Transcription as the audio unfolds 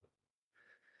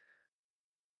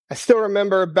I still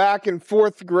remember back in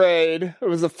 4th grade, it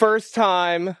was the first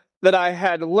time that I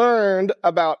had learned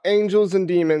about angels and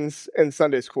demons in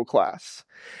Sunday school class.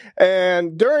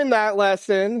 And during that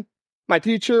lesson, my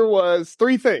teacher was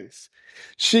 3 things.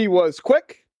 She was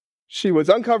quick, she was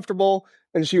uncomfortable,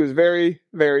 and she was very,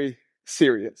 very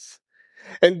serious.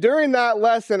 And during that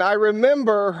lesson, I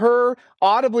remember her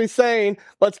audibly saying,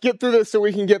 "Let's get through this so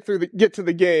we can get to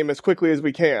the game as quickly as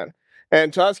we can."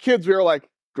 And to us kids, we were like,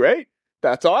 "Great.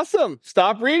 That's awesome.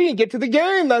 Stop reading and get to the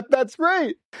game. That's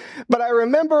great." But I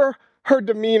remember her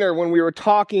demeanor when we were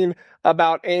talking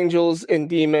about angels and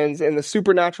demons and the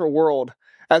supernatural world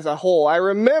as a whole. I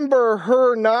remember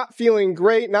her not feeling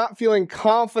great, not feeling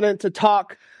confident to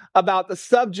talk about the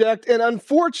subject. And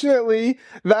unfortunately,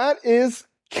 that is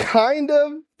kind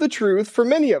of the truth for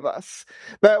many of us.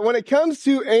 That when it comes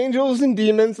to angels and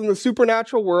demons in the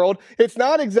supernatural world, it's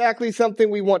not exactly something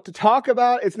we want to talk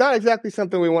about. It's not exactly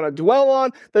something we want to dwell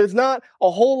on. There's not a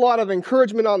whole lot of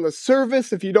encouragement on the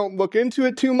surface if you don't look into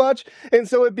it too much. And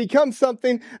so it becomes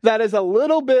something that is a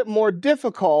little bit more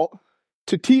difficult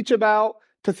to teach about,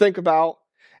 to think about,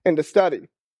 and to study.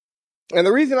 And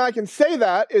the reason I can say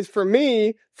that is for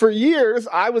me, for years,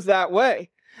 I was that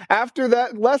way. After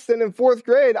that lesson in 4th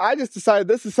grade, I just decided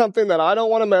this is something that I don't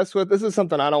want to mess with. This is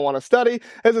something I don't want to study.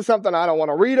 This is something I don't want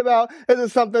to read about. This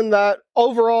is something that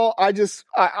overall I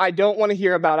don't want to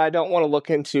hear about. I don't want to look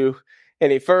into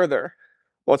any further.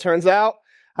 Well, it turns out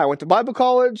I went to Bible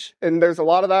college, and there's a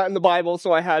lot of that in the Bible,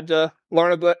 so I had to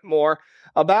learn a bit more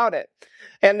about it.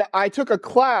 And I took a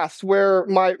class where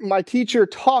my teacher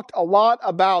talked a lot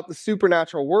about the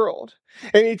supernatural world.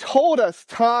 And he told us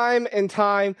time and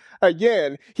time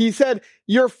again, he said,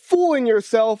 "You're fooling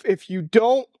yourself if you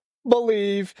don't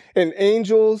believe in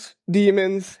angels,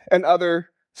 demons, and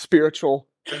other spiritual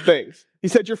things." He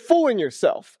said, "You're fooling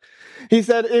yourself." He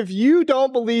said, "If you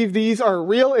don't believe these are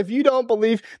real, if you don't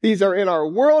believe these are in our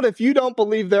world, if you don't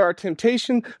believe there are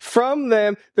temptation from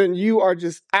them, then you are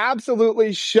just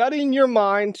absolutely shutting your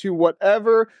mind to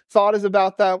whatever thought is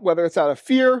about that, whether it's out of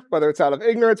fear, whether it's out of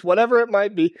ignorance, whatever it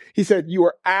might be." He said, "You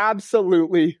are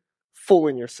absolutely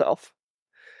fooling yourself."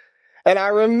 And I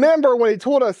remember when he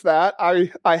told us that,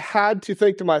 I had to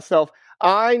think to myself,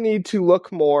 I need to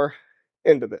look more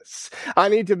into this. I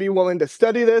need to be willing to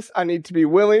study this. I need to be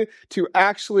willing to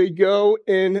actually go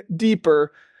in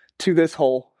deeper to this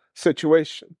whole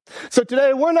situation. So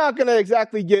today we're not going to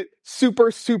exactly get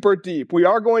super, super deep. We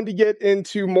are going to get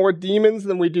into more demons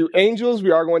than we do angels.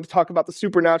 We are going to talk about the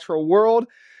supernatural world.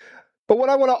 But what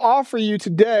I want to offer you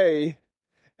today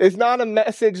is not a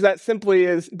message that simply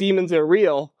is demons are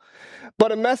real,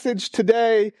 but a message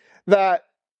today that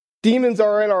demons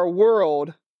are in our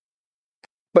world,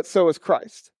 but so is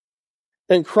Christ.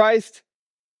 And Christ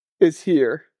is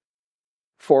here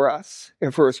for us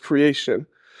and for his creation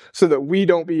so that we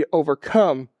don't be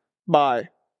overcome by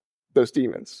those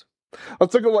demons.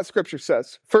 Let's look at what Scripture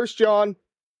says. 1 John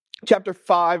chapter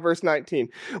 5, verse 19.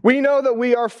 "We know that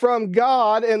we are from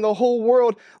God, and the whole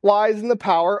world lies in the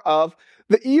power of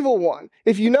the evil one."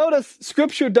 If you notice,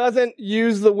 Scripture doesn't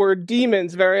use the word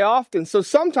demons very often. So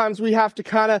sometimes we have to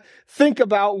kind of think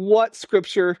about what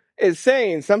Scripture is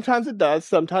saying. Sometimes it does,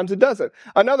 sometimes it doesn't.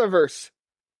 Another verse,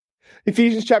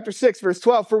 Ephesians chapter 6, verse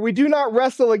 12. "For we do not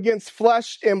wrestle against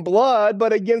flesh and blood,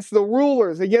 but against the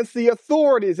rulers, against the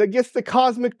authorities, against the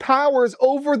cosmic powers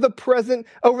over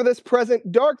this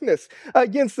present darkness,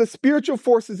 against the spiritual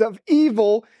forces of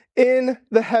evil in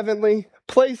the heavenly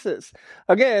places."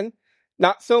 Again,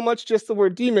 not so much just the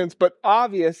word demons, but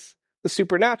obvious, the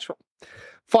supernatural.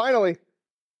 Finally,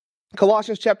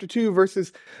 Colossians chapter 2,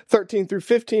 verses 13 through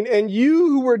 15. "And you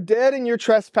who were dead in your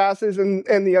trespasses and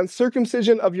the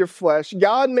uncircumcision of your flesh,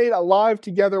 God made alive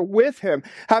together with him,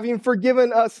 having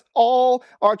forgiven us all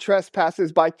our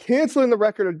trespasses by canceling the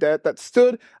record of debt that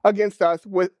stood against us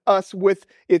with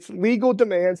its legal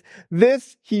demands.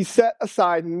 This he set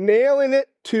aside, nailing it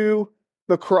to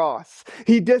the cross.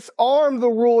 He disarmed the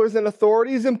rulers and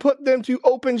authorities and put them to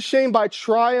open shame by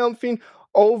triumphing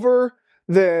over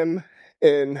them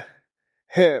in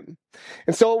him."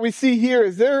 And so what we see here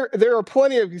is there are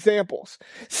plenty of examples.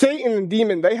 Satan and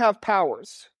demon, they have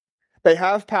powers. They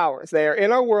have powers. They are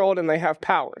in our world and they have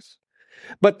powers.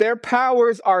 But their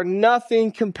powers are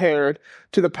nothing compared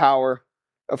to the power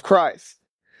of Christ.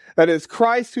 That is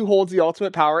Christ who holds the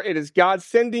ultimate power. It is God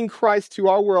sending Christ to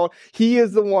our world. He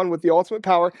is the one with the ultimate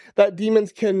power that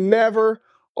demons can never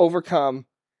overcome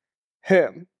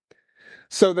him.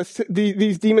 So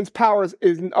these demons' powers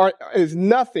is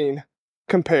nothing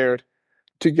compared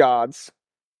to God's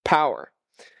power.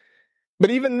 But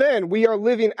even then, we are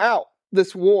living out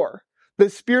this war.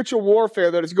 this spiritual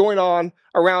warfare that is going on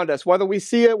around us. Whether we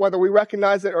see it, whether we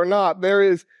recognize it or not, there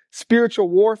is spiritual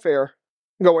warfare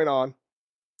going on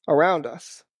around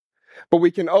us. But we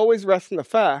can always rest in the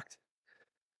fact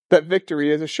that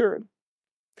victory is assured.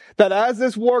 That as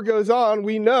this war goes on,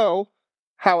 we know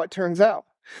how it turns out.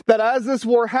 That as this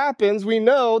war happens, we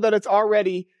know that it's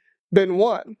already been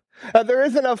won. There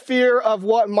isn't a fear of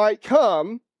what might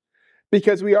come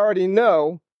because we already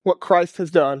know what Christ has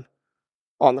done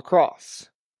on the cross.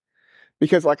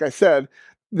 Because like I said,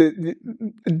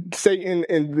 Satan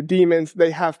and the demons,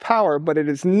 they have power, but it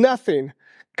is nothing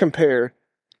compared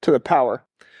to the power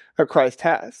that Christ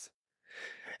has.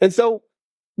 And so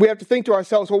we have to think to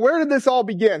ourselves, well, where did this all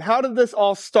begin? How did this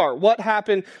all start? What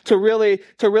happened to really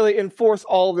enforce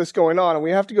all of this going on? And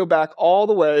we have to go back all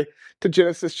the way to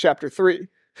Genesis chapter 3.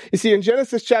 You see, in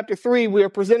Genesis chapter 3, we are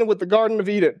presented with the Garden of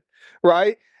Eden,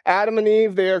 right? Adam and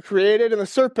Eve, they are created, and the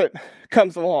serpent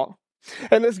comes along.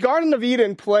 And this Garden of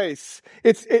Eden place,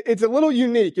 it's a little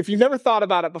unique. If you've never thought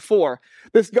about it before,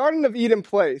 this Garden of Eden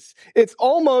place, it's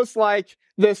almost like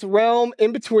this realm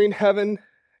in between heaven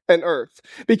and earth.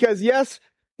 Because yes,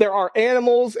 there are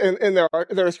animals and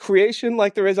there's creation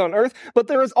like there is on earth, but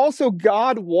there is also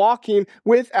God walking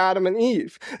with Adam and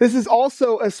Eve. This is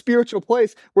also a spiritual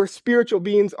place where spiritual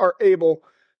beings are able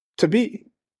to be.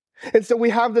 And so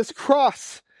we have this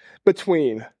cross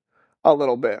between a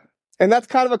little bit. And that's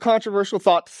kind of a controversial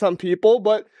thought to some people,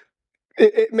 but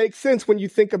it makes sense when you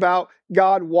think about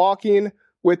God walking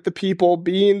with the people,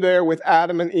 being there with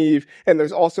Adam and Eve, and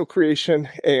there's also creation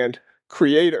and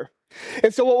creator.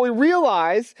 And so what we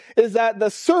realize is that the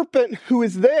serpent who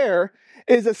is there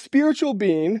is a spiritual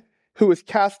being who is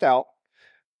cast out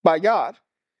by God.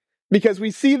 Because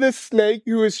we see this snake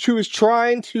who is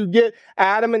trying to get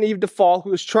Adam and Eve to fall,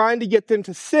 who is trying to get them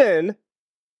to sin,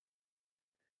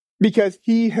 because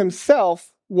he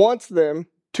himself wants them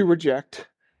to reject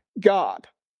God.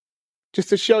 Just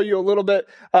to show you a little bit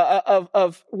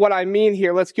of what I mean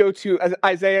here, let's go to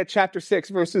Isaiah chapter 6,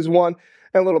 verses 1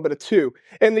 and a little bit of 2.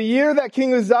 In the year that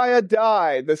King Uzziah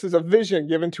died, this is a vision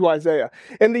given to Isaiah.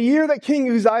 In the year that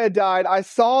King Uzziah died, I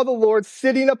saw the Lord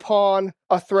sitting upon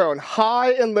a throne,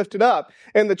 high and lifted up.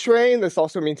 And the train, this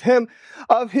also means him,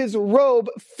 of his robe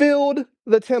filled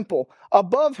the temple.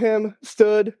 Above him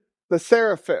stood the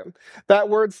seraphim. That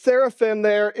word seraphim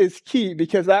there is key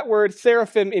because that word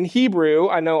seraphim in Hebrew,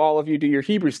 I know all of you do your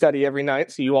Hebrew study every night,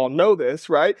 so you all know this,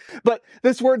 right? But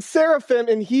this word seraphim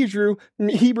in Hebrew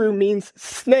means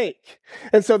snake.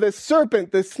 And so this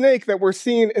serpent, this snake that we're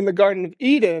seeing in the Garden of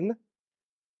Eden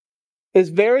is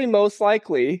very most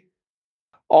likely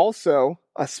also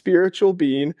a spiritual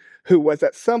being who was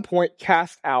at some point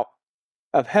cast out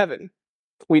of heaven.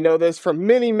 We know this from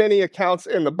many, many accounts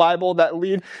in the Bible that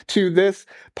lead to this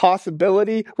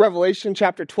possibility. Revelation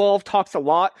chapter 12 talks a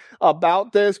lot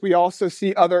about this. We also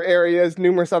see other areas,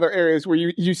 numerous other areas where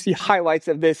you see highlights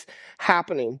of this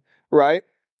happening, right?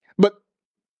 But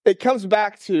it comes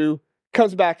back to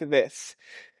this,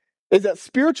 is that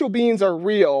spiritual beings are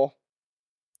real,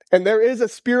 and there is a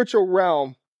spiritual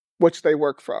realm which they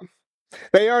work from.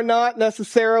 They are not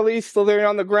necessarily slithering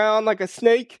on the ground like a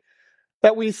snake,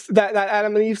 that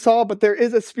Adam and Eve saw, but there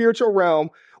is a spiritual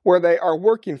realm where they are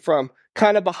working from,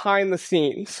 kind of behind the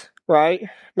scenes, right?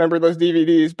 Remember those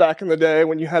DVDs back in the day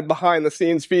when you had behind the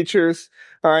scenes features?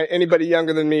 All right, anybody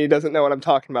younger than me doesn't know what I'm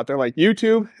talking about. They're like,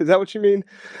 YouTube? Is that what you mean?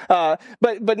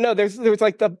 But no, there's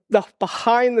like the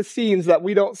behind the scenes that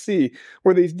we don't see,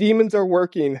 where these demons are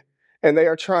working and they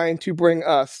are trying to bring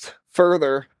us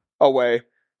further away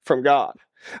from God.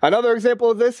 Another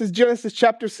example of this is Genesis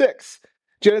chapter 6.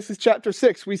 Genesis chapter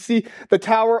 6, we see the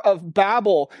Tower of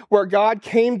Babel, where God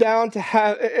came down to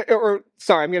have, I'm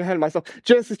getting ahead of myself.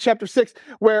 Genesis chapter 6,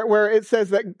 where it says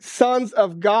that sons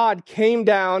of God came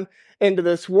down into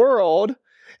this world,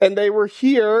 and they were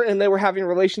here, and they were having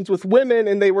relations with women,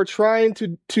 and they were trying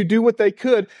to do what they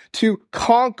could to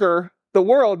conquer the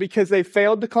world, because they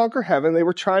failed to conquer heaven. They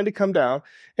were trying to come down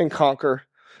and conquer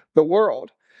the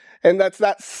world. And that's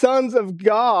that sons of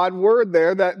God word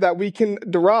there that we can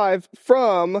derive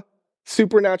from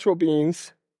supernatural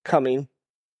beings coming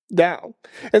down.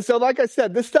 And so, like I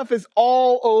said, this stuff is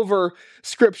all over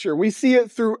Scripture. We see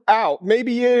it throughout.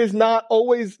 Maybe it is not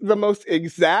always the most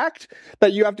exact,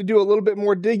 that you have to do a little bit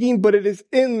more digging, but it is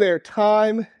in there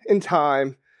time and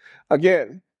time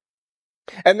again.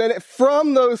 And then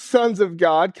from those sons of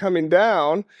God coming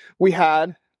down, we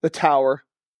had the Tower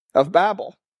of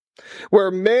Babel, where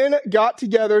men got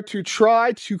together to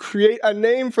try to create a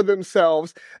name for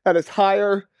themselves that is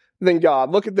higher than God.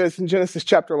 Look at this in Genesis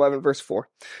chapter 11, verse 4.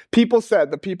 People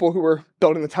said, the people who were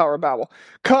building the Tower of Babel,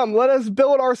 "Come, let us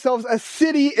build ourselves a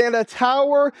city and a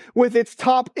tower with its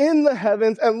top in the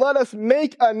heavens, and let us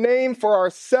make a name for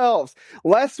ourselves,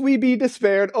 lest we be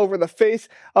despaired over the face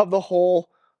of the whole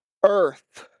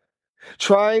earth."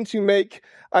 Trying to make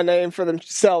a name for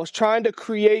themselves, trying to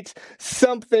create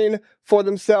something for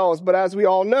themselves. But as we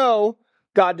all know,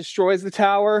 God destroys the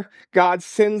tower. God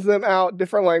sends them out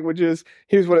different languages.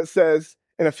 Here's what it says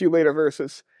in a few later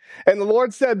verses. "And the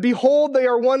Lord said, Behold, they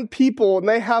are one people, and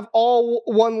they have all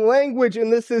one language,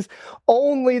 and this is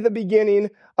only the beginning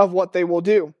of what they will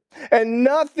do. And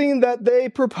nothing that they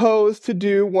propose to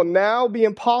do will now be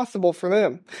impossible for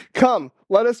them. Come,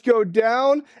 let us go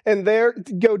down there,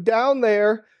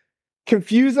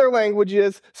 confuse their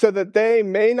languages, so that they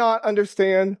may not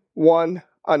understand one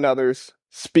another's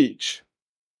speech."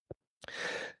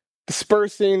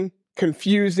 Dispersing,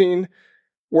 confusing,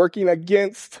 working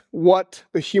against what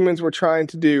the humans were trying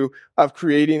to do of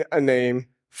creating a name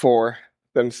for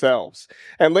themselves.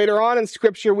 And later on in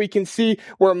Scripture, we can see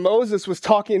where Moses was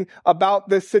talking about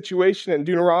this situation in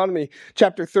Deuteronomy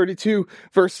chapter 32,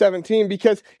 verse 17,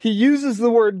 because he uses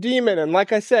the word demon. And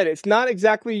like I said, it's not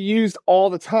exactly used all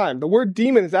the time. The word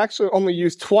demon is actually only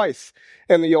used twice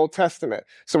in the Old Testament.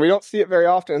 So we don't see it very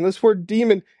often. And this word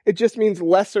demon, it just means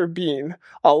lesser being,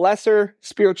 a lesser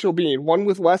spiritual being, one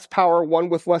with less power, one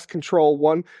with less control,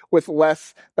 one with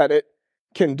less that it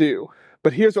can do.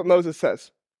 But here's what Moses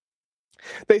says.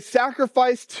 "They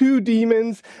sacrificed to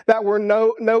demons that were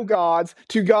no gods,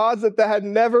 to gods that had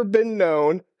never been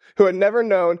known, who had never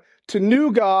known, to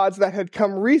new gods that had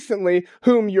come recently,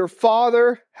 whom your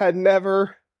father had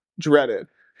never dreaded."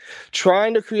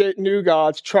 Trying to create new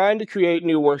gods, trying to create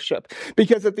new worship.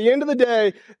 Because at the end of the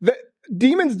day,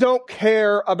 demons don't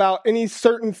care about any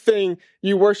certain thing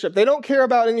you worship. They don't care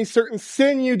about any certain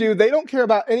sin you do. They don't care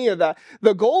about any of that.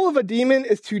 The goal of a demon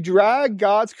is to drag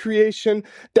God's creation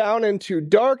down into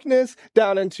darkness,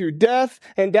 down into death,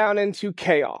 and down into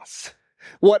chaos.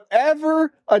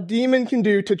 Whatever a demon can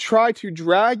do to try to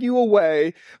drag you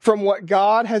away from what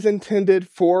God has intended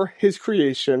for his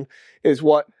creation is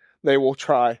what they will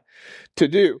try to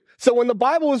do. So when the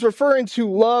Bible is referring to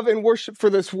love and worship for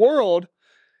this world,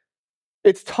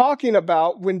 it's talking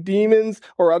about when demons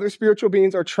or other spiritual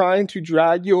beings are trying to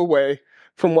drag you away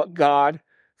from what God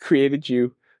created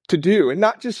you to do. And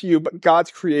not just you, but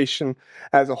God's creation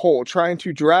as a whole. Trying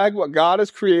to drag what God has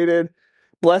created,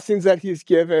 blessings that he's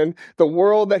given, the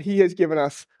world that he has given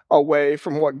us away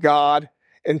from what God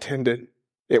intended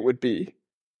it would be.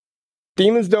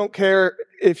 Demons don't care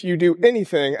if you do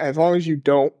anything as long as you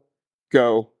don't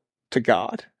go to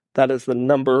God. That is the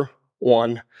number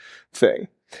one thing.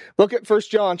 Look at 1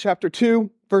 John chapter 2,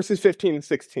 verses 15 and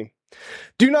 16.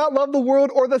 "Do not love the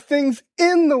world or the things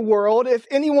in the world. If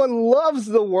anyone loves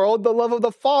the world, the love of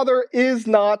the Father is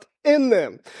not in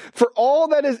them. For all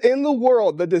that is in the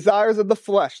world, the desires of the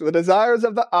flesh, the desires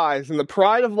of the eyes, and the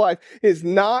pride of life is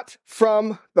not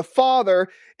from the Father.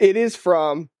 It is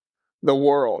from the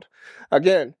world."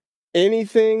 Again,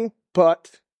 anything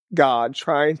but God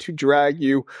trying to drag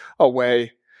you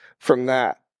away from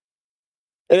that.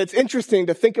 And it's interesting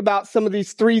to think about some of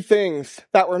these three things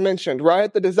that were mentioned,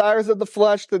 right? The desires of the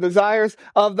flesh, the desires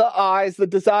of the eyes,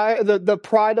 the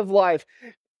pride of life.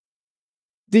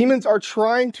 Demons are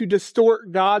trying to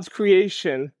distort God's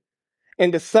creation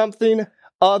into something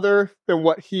other than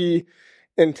what he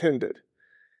intended.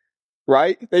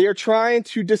 Right? They are trying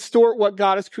to distort what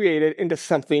God has created into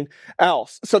something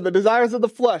else. So the desires of the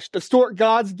flesh distort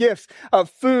God's gifts of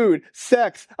food,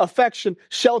 sex, affection,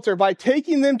 shelter by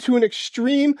taking them to an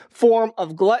extreme form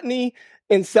of gluttony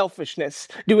and selfishness,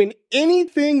 doing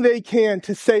anything they can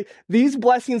to say these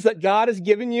blessings that God has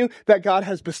given you, that God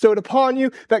has bestowed upon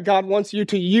you, that God wants you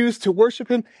to use to worship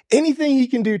him, anything he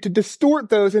can do to distort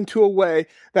those into a way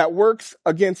that works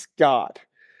against God.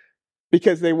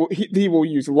 Because he will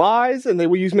use lies and they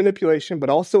will use manipulation, but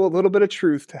also a little bit of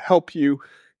truth to help you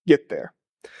get there.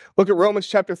 Look at Romans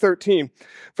chapter 13,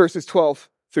 verses 12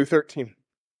 through 13.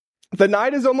 "The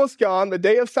night is almost gone. The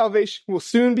day of salvation will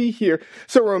soon be here.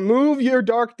 So remove your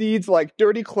dark deeds like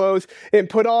dirty clothes and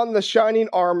put on the shining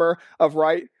armor of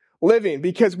right living.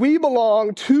 Because we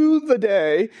belong to the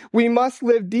day, we must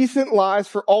live decent lives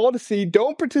for all to see.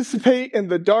 Don't participate in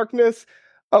the darkness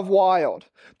of wild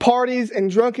parties and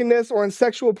drunkenness, or in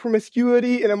sexual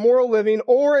promiscuity and immoral living,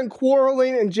 or in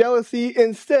quarreling and jealousy.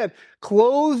 Instead,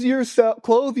 clothe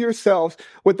yourselves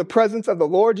with the presence of the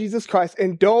Lord Jesus Christ,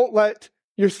 and don't let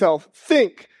yourself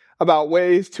think about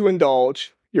ways to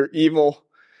indulge your evil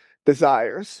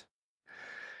desires."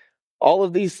 All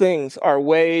of these things are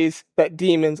ways that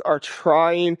demons are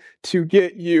trying to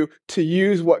get you to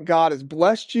use what God has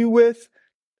blessed you with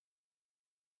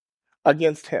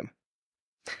against him.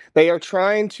 They are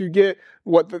trying to get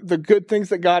what the good things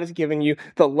that God has given you,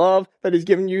 the love that he's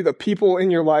given you, the people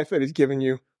in your life that he's given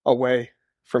you away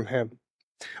from him.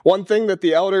 One thing that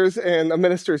the elders and the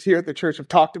ministers here at the church have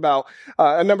talked about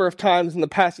a number of times in the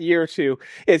past year or two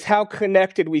is how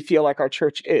connected we feel like our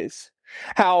church is.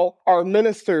 How our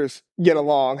ministers get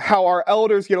along, how our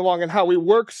elders get along, and how we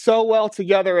work so well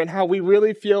together, and how we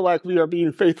really feel like we are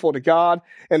being faithful to God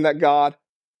and that God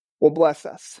will bless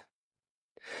us.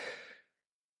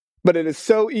 But it is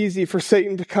so easy for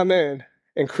Satan to come in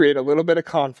and create a little bit of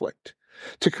conflict,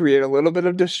 to create a little bit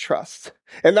of distrust.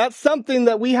 And that's something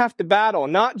that we have to battle,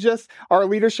 not just our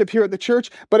leadership here at the church,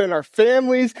 but in our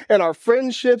families and our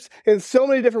friendships, in so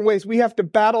many different ways. We have to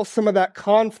battle some of that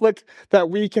conflict that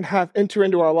we can have enter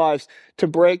into our lives to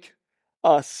break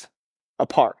us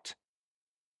apart.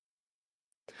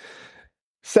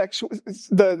 Go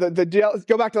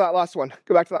back to that last one.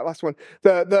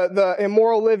 The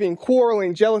immoral living,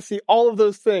 quarreling, jealousy, all of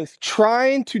those things,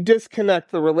 trying to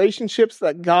disconnect the relationships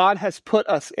that God has put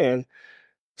us in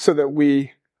so that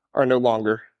we are no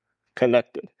longer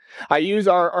connected. I use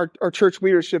our church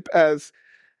leadership as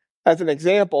an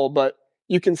example, but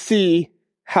you can see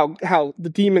how the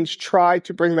demons try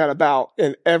to bring that about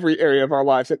in every area of our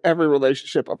lives, in every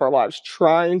relationship of our lives,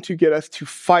 trying to get us to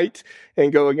fight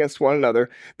and go against one another,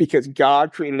 because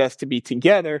God created us to be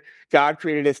together. God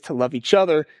created us to love each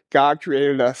other. God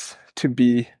created us to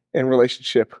be in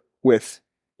relationship with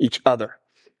each other.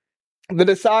 The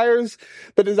desires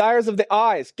of the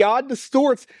eyes. God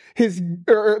distorts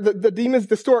the demons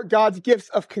distort God's gifts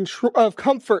of control, of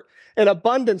comfort and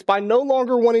abundance by no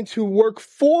longer wanting to work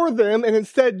for them and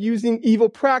instead using evil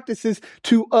practices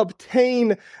to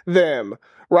obtain them.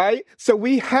 Right? So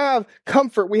we have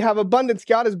comfort, we have abundance.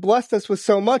 God has blessed us with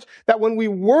so much that when we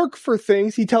work for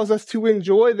things, he tells us to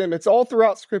enjoy them. It's all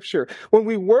throughout Scripture. When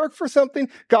we work for something,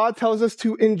 God tells us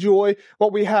to enjoy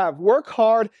what we have. Work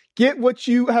hard, get what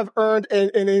you have earned,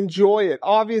 and enjoy it.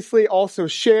 Obviously, also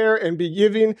share and be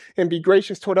giving and be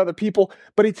gracious toward other people.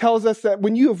 But he tells us that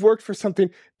when you have worked for something,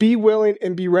 be willing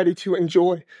and be ready to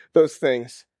enjoy those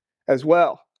things as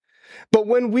well. But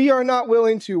when we are not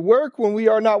willing to work, when we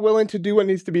are not willing to do what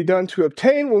needs to be done to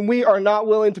obtain, when we are not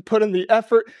willing to put in the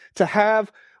effort to have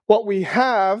what we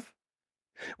have,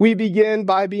 we begin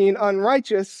by being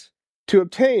unrighteous to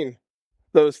obtain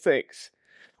those things.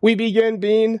 We begin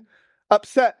being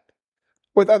upset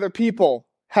with other people,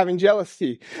 having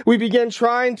jealousy. We begin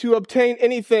trying to obtain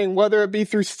anything, whether it be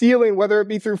through stealing, whether it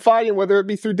be through fighting, whether it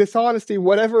be through dishonesty,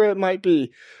 whatever it might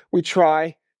be. We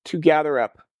try to gather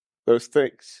up those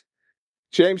things.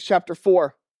 James chapter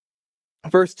 4,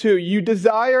 verse 2, you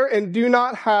desire and do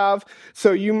not have,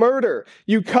 so you murder.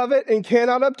 You covet and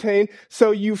cannot obtain,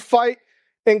 so you fight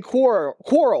and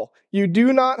quarrel. You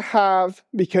do not have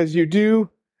because you do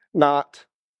not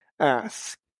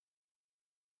ask.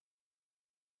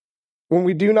 When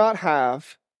we do not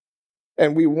have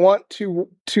and we want to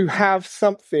have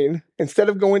something, instead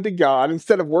of going to God,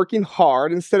 instead of working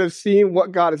hard, instead of seeing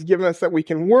what God has given us that we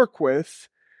can work with,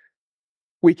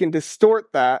 we can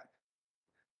distort that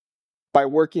by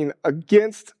working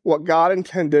against what God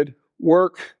intended,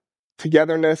 work,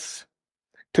 togetherness,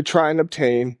 to try and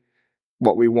obtain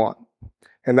what we want.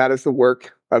 And that is the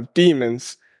work of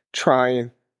demons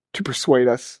trying to persuade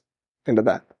us into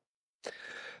that.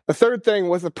 The third thing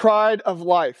was the pride of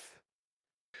life.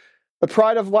 The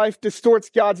pride of life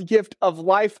distorts God's gift of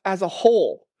life as a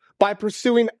whole by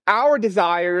pursuing our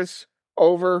desires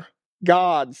over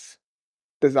God's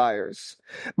desires,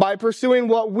 by pursuing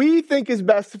what we think is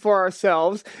best for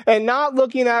ourselves and not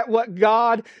looking at what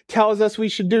God tells us we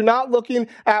should do, not looking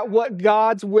at what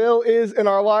God's will is in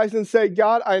our lives and say,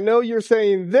 God, I know you're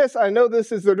saying this. I know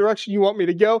this is the direction you want me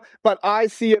to go, but I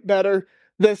see it better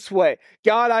this way.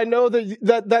 God, I know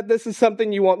that this is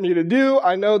something you want me to do.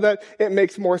 I know that it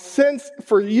makes more sense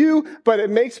for you, but it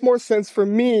makes more sense for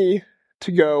me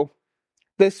to go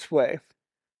this way.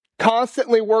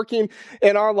 Constantly working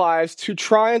in our lives to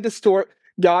try and distort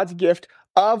God's gift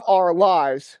of our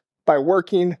lives by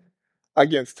working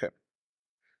against him.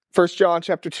 1 John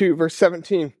chapter 2, verse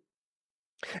 17.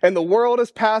 And the world is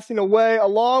passing away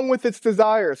along with its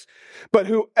desires, but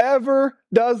whoever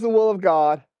does the will of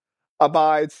God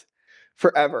abides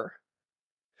forever.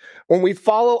 When we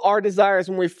follow our desires,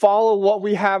 when we follow what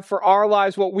we have for our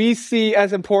lives, what we see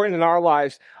as important in our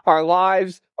lives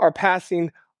are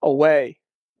passing away.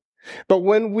 But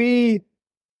when we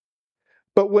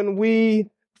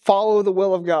follow the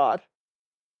will of God,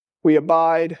 we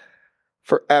abide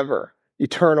forever,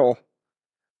 eternal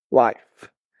life.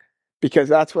 Because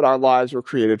that's what our lives were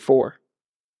created for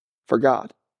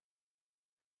God.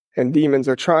 And demons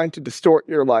are trying to distort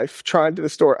your life, trying to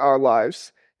distort our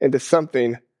lives into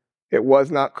something it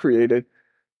was not created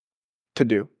to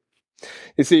do.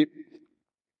 You see,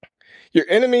 your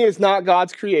enemy is not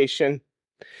God's creation.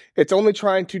 It's only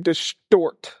trying to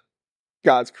distort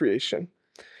God's creation.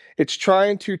 It's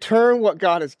trying to turn what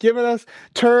God has given us,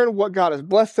 turn what God has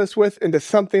blessed us with into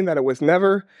something that it was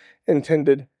never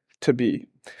intended to be.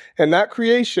 And that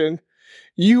creation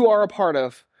you are a part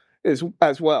of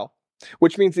as well,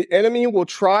 which means the enemy will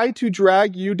try to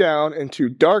drag you down into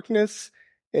darkness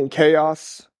and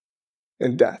chaos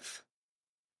and death.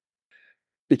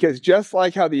 Because just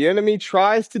like how the enemy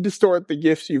tries to distort the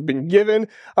gifts you've been given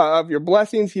of your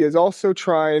blessings, he is also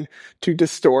trying to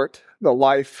distort the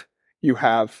life you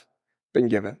have been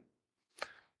given.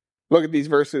 Look at these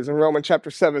verses in Romans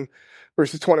chapter 7,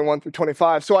 verses 21 through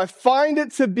 25. So I find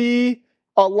it to be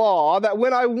a law that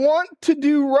when I want to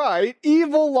do right,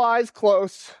 evil lies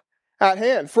close at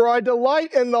hand. For I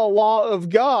delight in the law of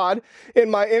God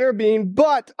in my inner being,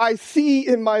 but I see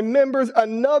in my members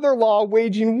another law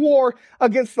waging war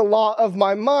against the law of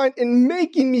my mind and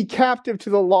making me captive to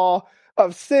the law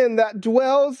of sin that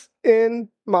dwells in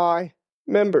my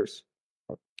members.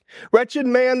 Wretched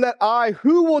man that I,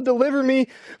 who will deliver me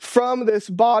from this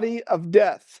body of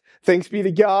death? Thanks be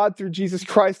to God through Jesus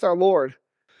Christ our Lord.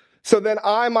 So then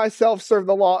I myself serve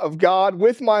the law of God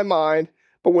with my mind,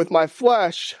 but with my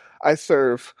flesh I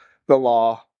serve the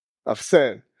law of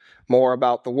sin. More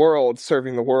about the world,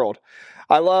 serving the world.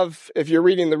 I love, if you're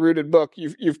reading the Rooted book,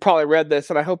 you've probably read this,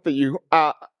 and I hope that you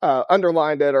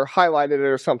underlined it or highlighted it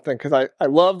or something, because I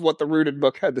love what the Rooted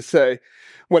book had to say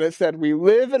when it said, we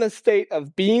live in a state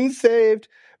of being saved,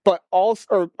 but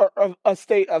also, or a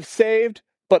state of saved,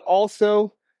 but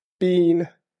also being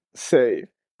saved.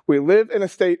 We live in a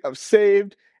state of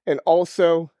saved and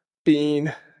also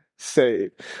being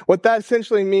saved. What that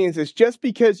essentially means is just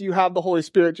because you have the Holy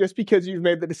Spirit, just because you've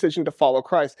made the decision to follow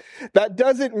Christ, that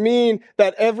doesn't mean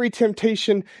that every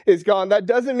temptation is gone. That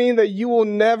doesn't mean that you will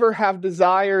never have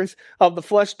desires of the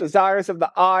flesh, desires of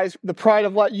the eyes, the pride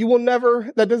of life.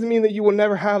 That doesn't mean that you will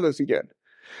never have those again.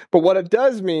 But what it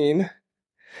does mean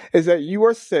is that you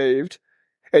are saved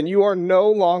and you are no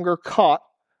longer caught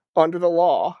under the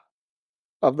law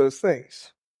of those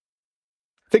things.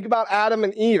 Think about Adam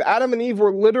and Eve. Adam and Eve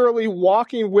were literally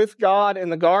walking with God in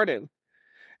the garden,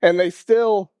 and they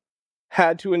still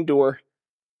had to endure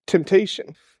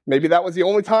temptation. Maybe that was the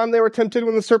only time they were tempted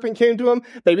when the serpent came to them.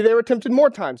 Maybe they were tempted more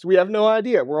times. We have no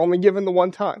idea. We're only given the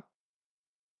one time.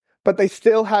 But they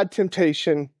still had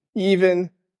temptation even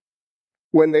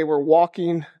when they were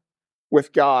walking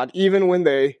with God, even when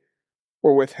they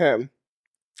were with Him.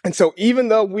 And so even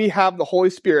though we have the Holy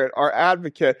Spirit, our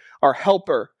advocate, our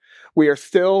helper, we are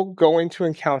still going to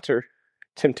encounter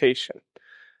temptation.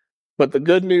 But the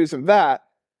good news of that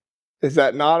is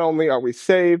that not only are we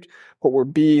saved, but we're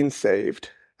being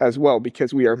saved as well,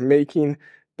 because we are making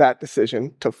that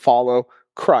decision to follow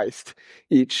Christ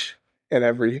each and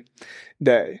every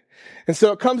day. And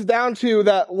so it comes down to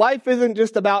that life isn't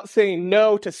just about saying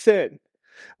no to sin.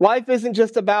 Life isn't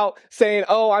just about saying,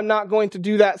 oh, I'm not going to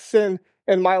do that sin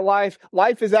in my life.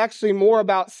 Life is actually more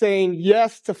about saying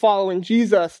yes to following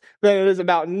Jesus than it is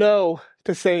about no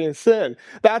to saying sin.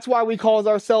 That's why we call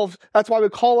ourselves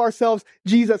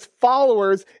Jesus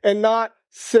followers and not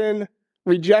sin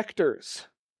rejectors.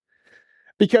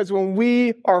 Because when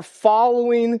we are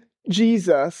following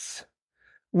Jesus,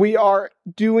 we are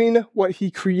doing what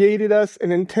He created us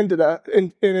and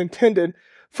intended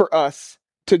for us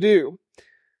to do.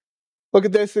 Look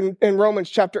at this in Romans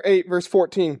chapter 8, verse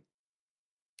 14.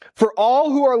 For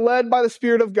all who are led by the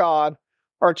Spirit of God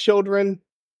are children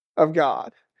of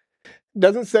God. It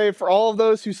doesn't say for all of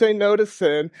those who say no to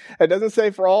sin. It doesn't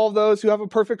say for all of those who have a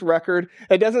perfect record.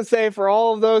 It doesn't say for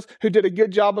all of those who did a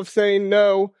good job of saying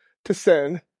no to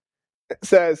sin. It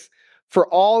says, for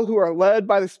all who are led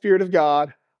by the Spirit of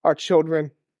God are children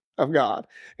of God.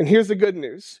 And here's the good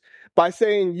news. By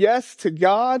saying yes to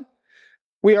God,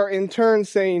 we are in turn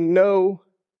saying no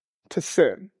to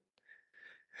sin.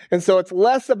 And so it's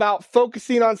less about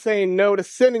focusing on saying no to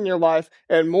sin in your life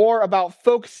and more about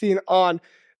focusing on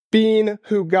being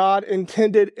who God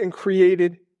intended and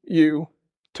created you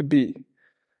to be.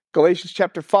 Galatians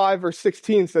chapter 5, verse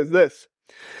 16 says this,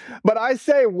 but I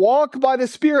say, walk by the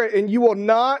Spirit and you will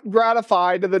not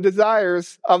gratify to the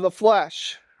desires of the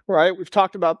flesh. Right? We've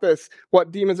talked about this,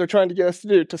 what demons are trying to get us to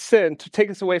do, to sin, to take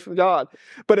us away from God.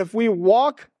 But if we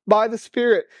walk by the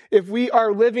Spirit, if we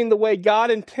are living the way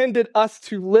God intended us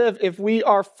to live, if we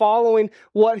are following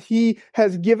what He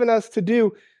has given us to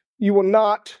do, you will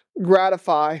not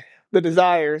gratify the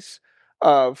desires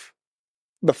of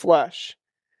the flesh.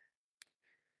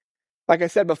 Like I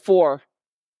said before,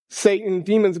 Satan,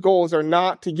 demons' goals are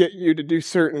not to get you to do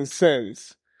certain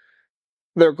sins.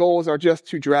 Their goals are just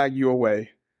to drag you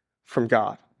away from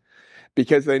God,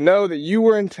 because they know that you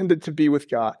were intended to be with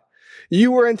God.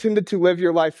 You were intended to live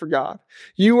your life for God.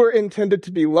 You were intended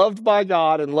to be loved by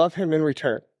God and love Him in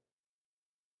return.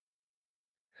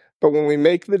 But when we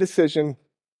make the decision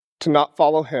to not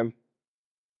follow Him,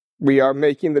 we are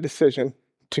making the decision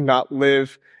to not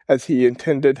live as He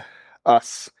intended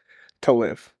us to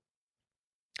live.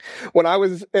 When I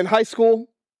was in high school,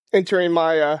 entering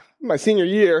my senior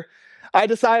year, I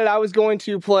decided I was going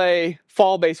to play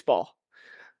fall baseball.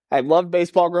 I loved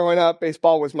baseball growing up.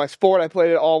 Baseball was my sport. I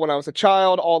played it all when I was a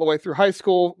child, all the way through high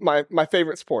school, my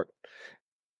favorite sport.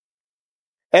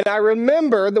 And I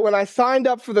remember that when I signed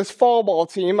up for this fall ball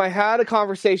team, I had a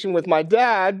conversation with my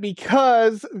dad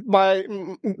because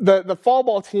the fall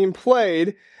ball team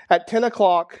played at 10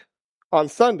 o'clock on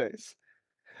Sundays.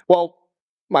 Well,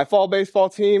 my fall baseball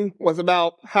team was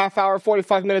about half hour,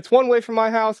 45 minutes one way from my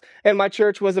house, and my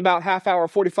church was about half hour,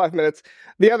 45 minutes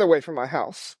the other way from my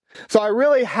house. So I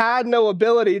really had no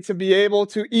ability to be able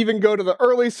to even go to the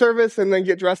early service and then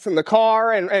get dressed in the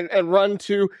car and run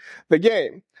to the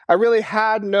game. I really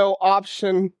had no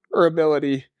option or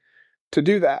ability to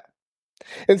do that.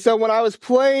 And so when I was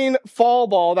playing fall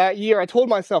ball that year, I told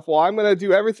myself, well, I'm going to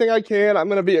do everything I can. I'm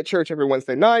going to be at church every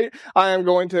Wednesday night. I am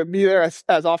going to be there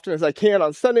as often as I can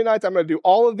on Sunday nights. I'm going to do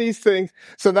all of these things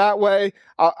so that way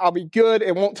I'll be good.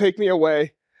 It won't take me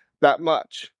away that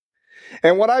much.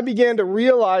 And what I began to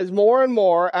realize more and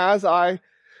more as I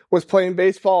was playing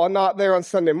baseball and not there on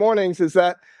Sunday mornings is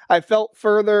that I felt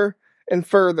further and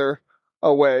further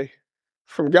away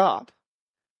from God.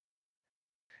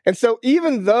 And so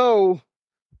even though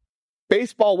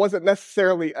baseball wasn't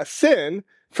necessarily a sin,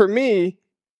 for me,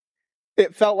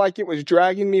 it felt like it was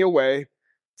dragging me away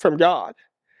from God.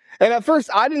 And at first,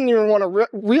 I didn't even want to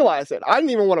realize it. I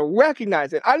didn't even want to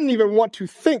recognize it. I didn't even want to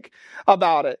think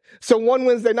about it. So one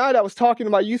Wednesday night, I was talking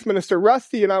to my youth minister,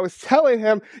 Rusty, and I was telling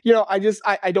him,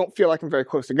 I don't feel like I'm very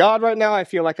close to God right now. I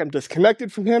feel like I'm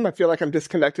disconnected from Him. I feel like I'm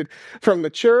disconnected from the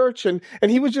church. And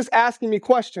he was just asking me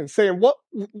questions, saying,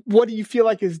 what do you feel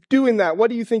like is doing that? What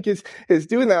do you think is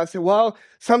doing that? I said, well,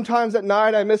 sometimes at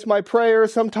night I miss my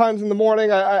prayers. Sometimes in the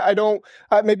morning I don't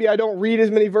read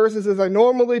as many verses as I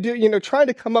normally do, trying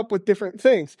to come up with different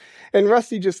things. And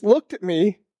Rusty just looked at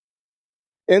me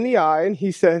in the eye and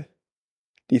he said,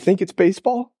 do you think it's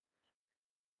baseball?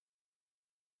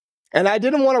 And I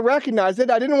didn't want to recognize it.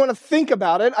 I didn't want to think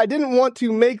about it. I didn't want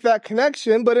to make that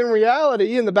connection. But in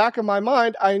reality, in the back of my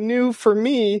mind, I knew for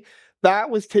me, that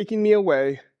was taking me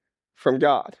away from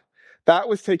God. That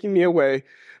was taking me away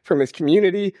from His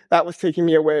community. That was taking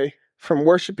me away from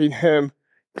worshiping Him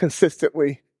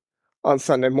consistently on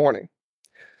Sunday morning.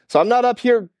 So I'm not up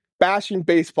here bashing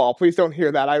baseball. Please don't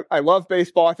hear that. I love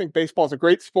baseball. I think baseball is a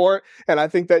great sport, and I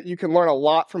think that you can learn a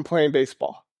lot from playing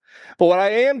baseball. But what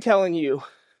I am telling you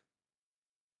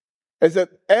is that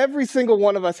every single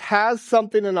one of us has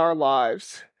something in our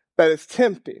lives that is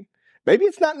tempting. Maybe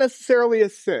it's not necessarily a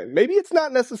sin. Maybe it's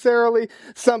not necessarily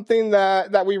something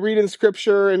that we read in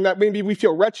Scripture and that maybe we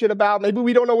feel wretched about. Maybe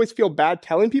we don't always feel bad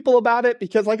telling people about it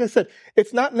because, like I said,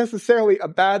 it's not necessarily a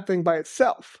bad thing by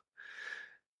itself.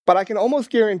 But I can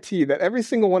almost guarantee that every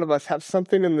single one of us have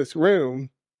something in this room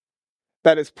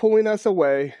that is pulling us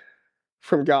away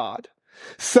from God.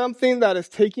 Something that is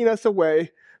taking us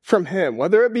away from Him,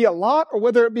 whether it be a lot or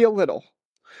whether it be a little.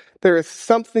 There is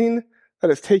something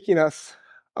that is taking us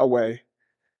away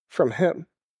from Him.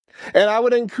 And I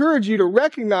would encourage you to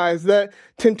recognize that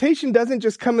temptation doesn't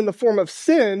just come in the form of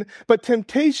sin, but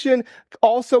temptation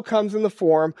also comes in the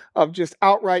form of just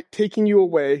outright taking you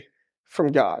away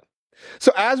from God.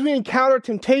 So as we encounter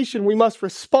temptation, we must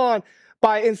respond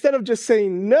by, instead of just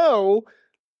saying no,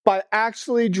 by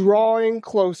actually drawing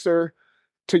closer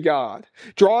to God.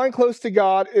 Drawing close to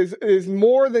God is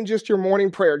more than just your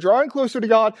morning prayer. Drawing closer to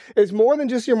God is more than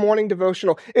just your morning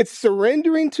devotional. It's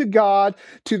surrendering to God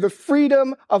to the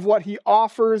freedom of what He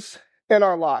offers in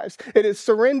our lives. It is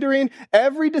surrendering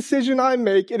every decision I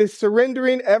make. It is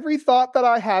surrendering every thought that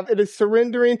I have. It is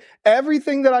surrendering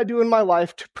everything that I do in my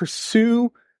life to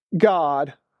pursue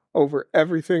God over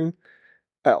everything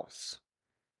else.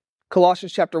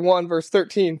 Colossians chapter 1, verse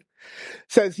 13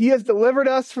 says, He has delivered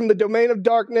us from the domain of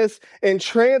darkness and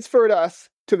transferred us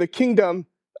to the kingdom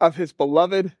of His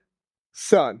beloved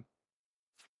Son.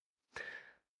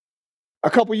 A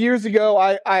couple years ago,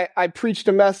 I preached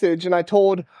a message, and I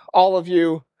told all of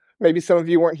you, maybe some of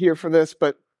you weren't here for this,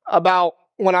 but about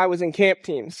when I was in camp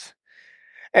teams.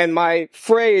 And my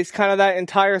phrase kind of that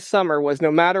entire summer was,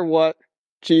 no matter what,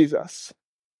 Jesus.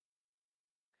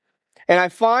 And I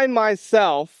find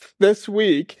myself this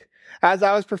week, as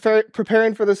I was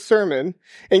preparing for this sermon,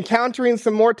 encountering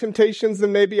some more temptations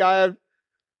than maybe I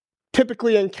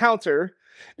typically encounter,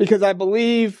 because I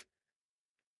believe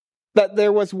that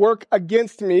there was work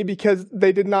against me because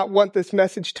they did not want this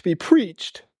message to be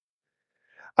preached.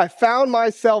 I found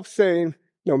myself saying,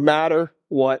 no matter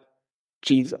what,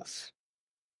 Jesus.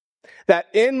 That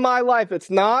in my life, it's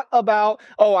not about,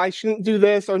 oh, I shouldn't do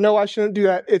this, or no, I shouldn't do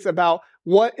that. It's about,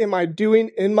 what am I doing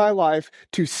in my life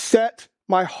to set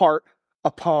my heart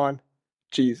upon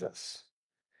Jesus?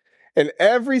 In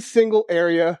every single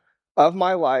area of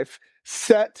my life,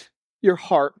 set your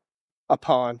heart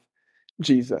upon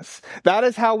Jesus. That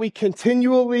is how we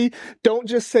continually don't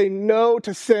just say no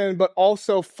to sin, but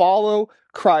also follow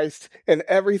Christ in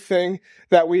everything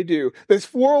that we do.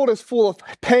 This world is full of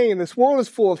pain. This world is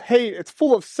full of hate. It's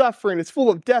full of suffering. It's full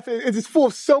of death. It's full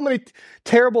of so many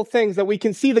terrible things that we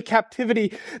can see the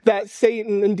captivity that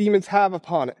Satan and demons have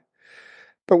upon it.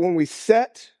 But when we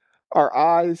set our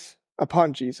eyes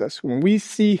upon Jesus, when we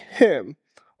see him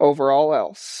over all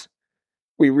else,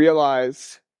 we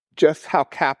realize just how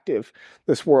captive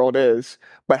this world is,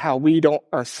 but how we don't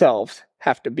ourselves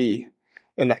have to be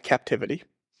in that captivity.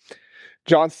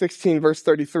 John 16, verse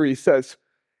 33 says,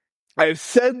 I have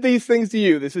said these things to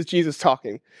you, this is Jesus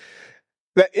talking,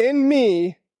 that in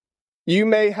me you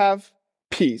may have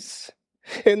peace.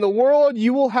 In the world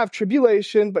you will have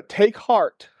tribulation, but take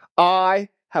heart, I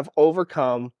have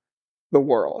overcome the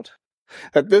world.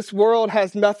 That this world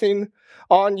has nothing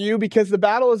on you because the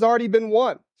battle has already been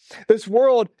won. This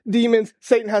world, demons,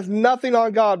 Satan has nothing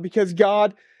on God because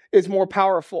God is more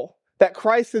powerful. That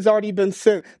Christ has already been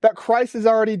sent. That Christ has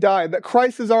already died. That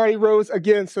Christ has already rose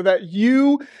again so that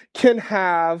you can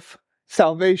have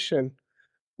salvation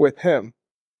with him.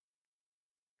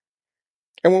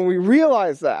 And when we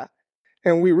realize that,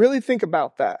 and we really think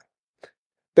about that,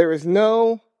 there is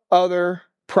no other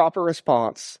proper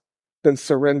response than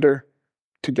surrender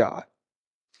to God.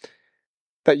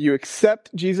 That you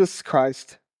accept Jesus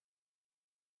Christ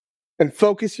and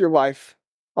focus your life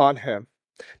on him.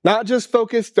 Not just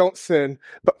focus, don't sin,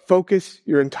 but focus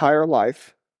your entire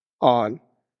life on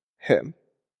him.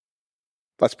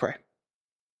 Let's pray.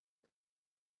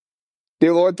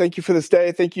 Dear Lord, thank you for this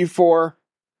day. Thank you for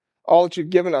all that you've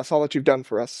given us, all that you've done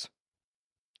for us.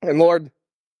 And Lord,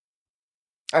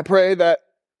 I pray that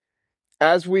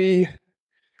as we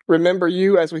remember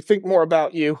you, as we think more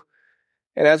about you,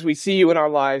 and as we see you in our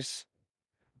lives,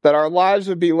 that our lives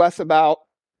would be less about,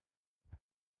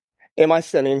 am I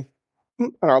sinning?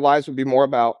 And our lives would be more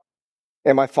about,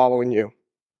 am I following you?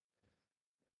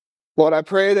 Lord, I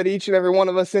pray that each and every one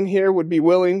of us in here would be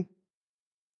willing,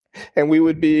 and we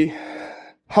would be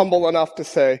humble enough to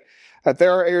say that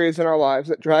there are areas in our lives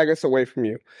that drag us away from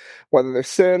you, whether they're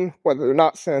sin, whether they're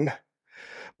not sin.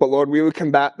 But Lord, we would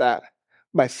combat that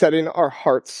by setting our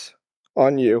hearts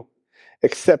on you,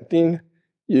 accepting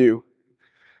you,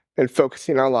 and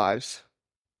focusing our lives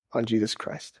on Jesus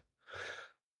Christ.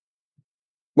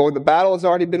 Lord, the battle has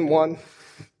already been won.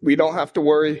 We don't have to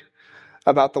worry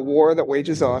about the war that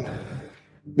wages on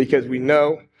because we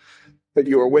know that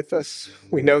you are with us.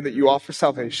 We know that you offer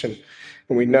salvation,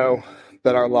 and we know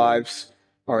that our lives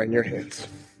are in your hands.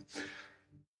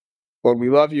 Lord, we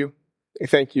love you. We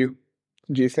thank you.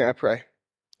 In Jesus' name I pray.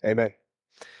 Amen.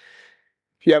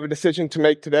 If you have a decision to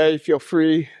make today, feel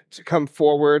free to come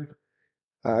forward.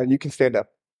 You can stand up.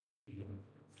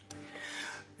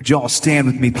 Would you all stand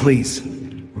with me, please?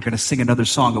 We're going to sing another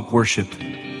song of worship.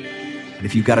 And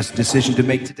if you've got a decision to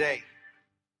make today,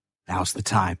 now's the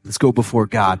time. Let's go before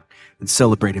God and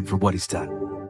celebrate him for what he's done.